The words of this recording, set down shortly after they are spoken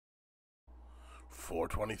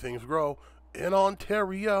420 Things Grow in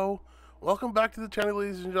Ontario. Welcome back to the channel,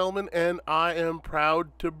 ladies and gentlemen, and I am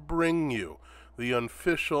proud to bring you the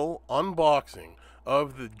official unboxing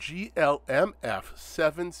of the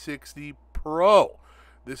GLMF-760-PRO.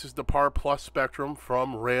 This is the Par Plus Spectrum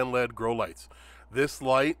from Rayonled Grow Lights. This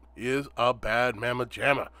light is a bad mamma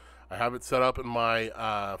jamma. I have it set up in my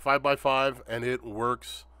 5x5 and it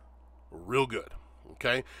works real good.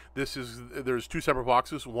 Okay, there's two separate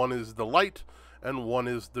boxes. One is the light and one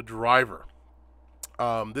is the driver.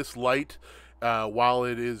 This light, while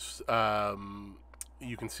it is,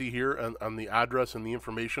 you can see here on the address and the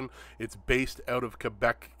information, it's based out of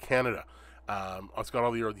Quebec, Canada. It's got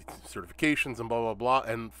all the early certifications and blah, blah, blah,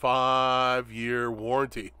 and 5-year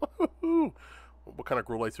warranty. What kind of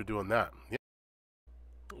grow lights are doing that? Yeah.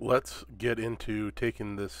 Let's get into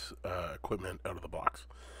taking this equipment out of the box.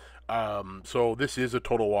 So this is a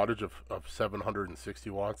total wattage of 760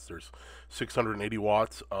 watts. There's 680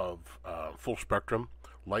 watts of full spectrum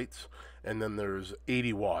lights, and then there's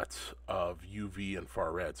 80 watts of UV and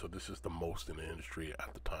far red. So this is the most in the industry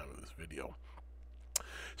at the time of this video.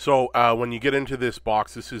 So when you get into this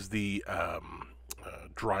box, this is the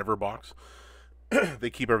driver box. They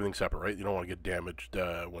keep everything separate, right? You don't want to get damaged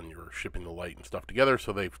when you're shipping the light and stuff together,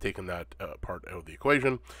 so they've taken that part out of the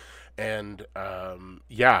equation. And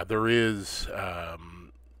yeah, there is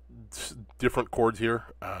different cords here,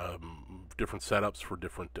 different setups for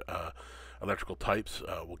different electrical types.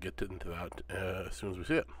 We'll get into that as soon as we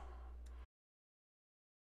see it.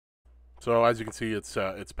 So as you can see, it's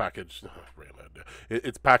packaged.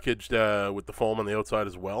 It's packaged with the foam on the outside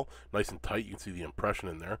as well, nice and tight. You can see the impression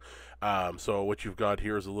in there. So what you've got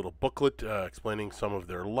here is a little booklet explaining some of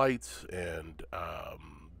their lights and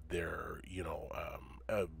their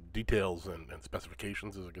details and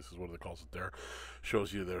specifications, I guess is what it calls it there.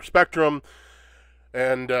 Shows you their spectrum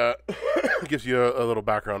and gives you a little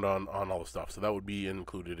background on all the stuff. So that would be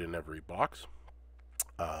included in every box.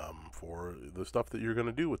 For the stuff that you're going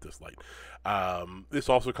to do with this light. This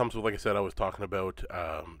also comes with, like I said, I was talking about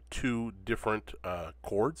two different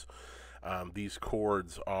cords. These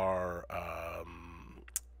cords are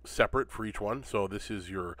separate for each one. So this is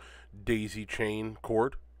your daisy chain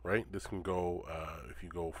cord, right? This can go, if you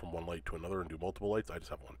go from one light to another and do multiple lights. I just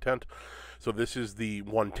have 110. So this is the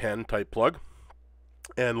 110 type plug.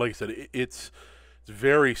 And like I said, it's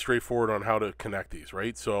very straightforward on how to connect these,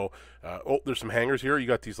 right? So, oh, there's some hangers here. You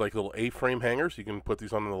got these like little A-frame hangers. You can put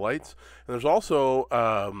these on the lights. And there's also,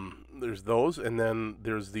 there's those, and then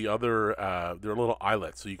there's the other, they're little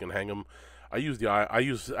eyelets, so you can hang them. I use the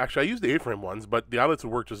A-frame ones, but the eyelets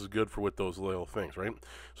would work just as good for with those little things, right?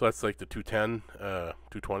 So that's like the 210,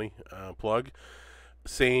 220 plug.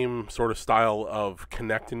 Same sort of style of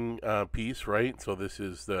connecting piece, right? So this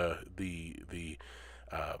is the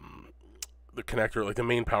connector, like the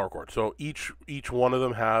main power cord. So each one of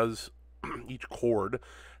them has each cord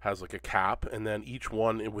has like a cap, and then each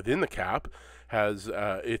one within the cap has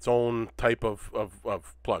its own type of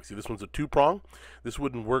plug. See, this one's a 2-prong. This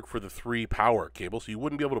wouldn't work for the 3 power cable, so you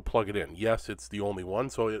wouldn't be able to plug it in. Yes, it's the only one,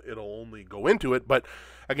 so it'll only go into it, but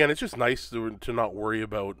again, it's just nice to not worry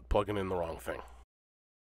about plugging in the wrong thing.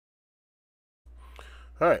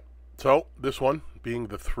 All right, so this one being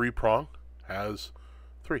the 3-prong has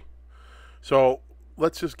 3. So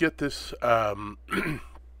let's just get this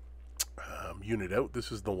unit out.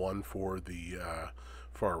 This is the one for the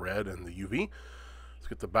far red and the UV. Let's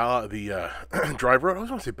get the driver out. I was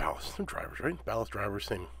going to say ballast. Some drivers, right? Ballast drivers,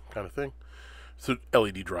 same kind of thing. It's an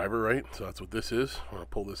LED driver, right? So that's what this is. We're going to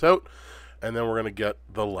pull this out, and then we're going to get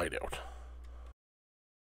the light out.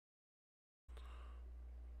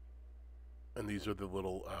 And these are the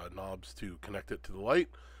little knobs to connect it to the light.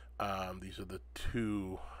 These are the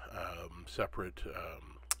two separate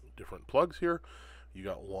different plugs here. You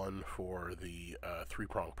got one for the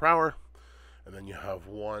 3-prong power, and then you have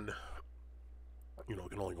one, it can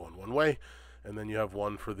only go in one way, and then you have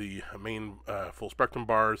one for the main full spectrum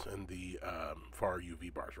bars and the far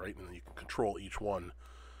UV bars, right? And then you can control each one.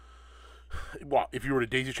 Well, if you were to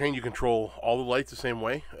daisy chain, you control all the lights the same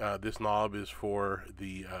way. This knob is for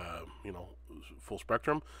the full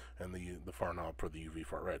spectrum, and the far knob for the UV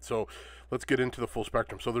far red. So let's get into the full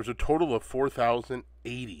spectrum. So there's a total of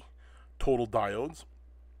 4,080 total diodes.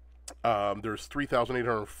 There's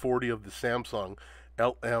 3,840 of the Samsung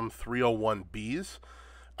LM301Bs,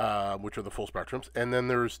 which are the full spectrums, and then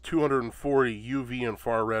there's 240 UV and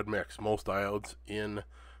far red mix, most diodes in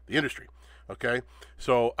the industry. Okay,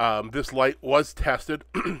 so this light was tested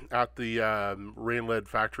at the Rayonled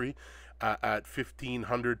factory at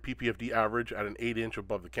 1500 ppfd average at an 8-inch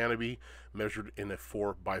above the canopy, measured in a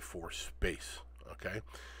 4x4 space. Okay,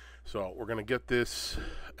 So we're going to get this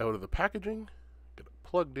out of the packaging, get it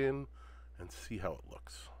plugged in, and see how it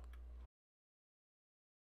looks.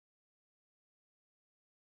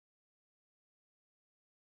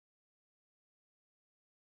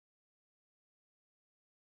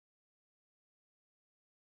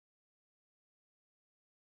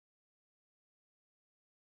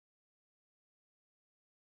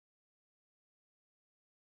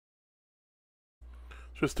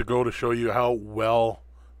 Just to go to show you how well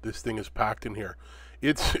this thing is packed in here.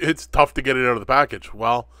 It's tough to get it out of the package.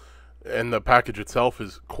 Well, and the package itself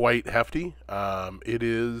is quite hefty. It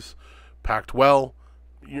is packed well.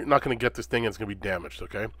 You're not going to get this thing and it's going to be damaged,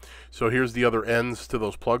 okay? So here's the other ends to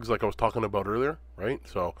those plugs like I was talking about earlier, right?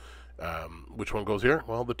 So which one goes here?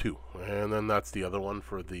 Well, the 2. And then that's the other one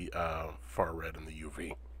for the far red and the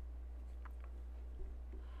UV.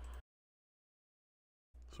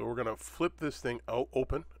 So we're going to flip this thing out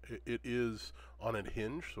open. It is on a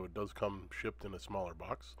hinge, so it does come shipped in a smaller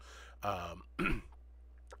box.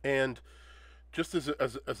 And just as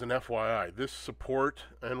an FYI, this support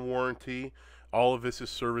and warranty, all of this is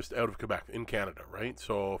serviced out of Quebec in Canada, right?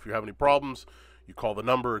 So if you have any problems, you call the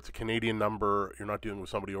number. It's a Canadian number. You're not dealing with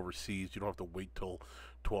somebody overseas. You don't have to wait till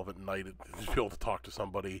 12 at night to be able to talk to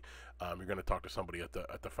somebody. You're going to talk to somebody at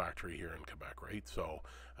the factory here in Quebec, right? So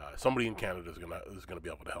somebody in Canada is going to be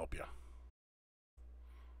able to help you.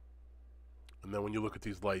 And then when you look at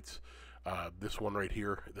these lights, this one right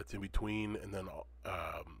here that's in between, and then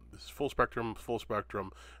this is full spectrum.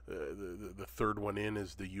 The third one in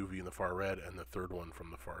is the UV and the far red, and the third one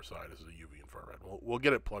from the far side is the UV and far red. We'll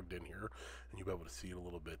get it plugged in here, and you'll be able to see it a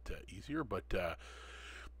little bit easier. But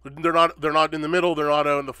they're not in the middle. They're not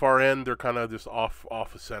out in the far end. They're kind of just off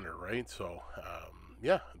the center, right? So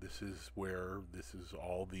yeah, this is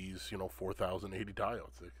all these 4080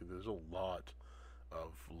 diodes. There's a lot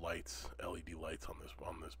of lights, LED lights on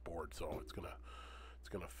this board, so it's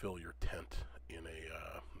gonna fill your tent in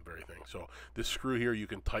a very thing. So this screw here, you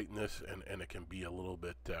can tighten this, and it can be a little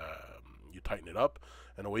bit. You tighten it up,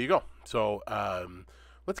 and away you go. So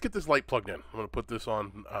let's get this light plugged in. I'm gonna put this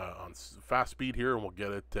on fast speed here, and we'll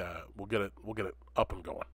get it up and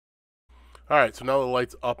going. All right, so now the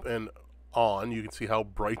light's up and on. You can see how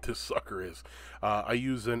bright this sucker is. I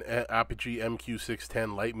use an Apogee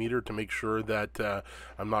MQ610 light meter to make sure that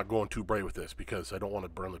I'm not going too bright with this, because I don't want to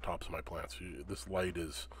burn the tops of my plants. This light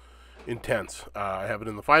is intense. I have it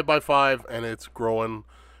in the 5x5 and it's growing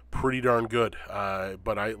pretty darn good.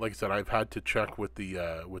 But like I said, I've had to check with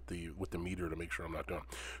the meter to make sure I'm not doing.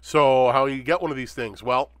 So how you get one of these things?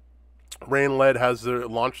 Well, Rayonled has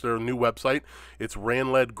launched their new website. It's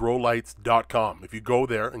rayonledgrowlights.com. If you go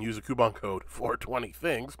there and use a coupon code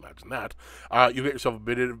 420things, imagine that, you get yourself a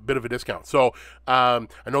bit of a discount. So I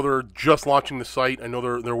know they're just launching the site. I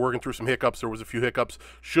know they're working through some hiccups. There was a few hiccups.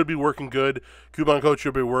 Should be working good. Coupon code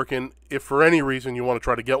should be working. If for any reason you want to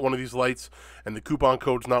try to get one of these lights and the coupon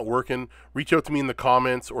code's not working, reach out to me in the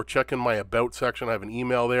comments or check in my About section. I have an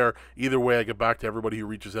email there. Either way, I get back to everybody who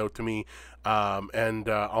reaches out to me, and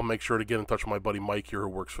I'll make sure to get in touch with my buddy Mike here, who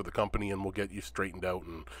works for the company, and we'll get you straightened out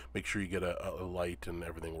and make sure you get a light and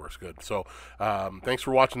everything works good. So thanks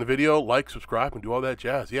for watching the video. Like, subscribe, and do all that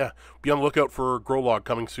jazz. Yeah, be on the lookout for Grow Log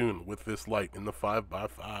coming soon with this light in the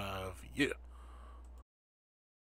 5x5. Yeah.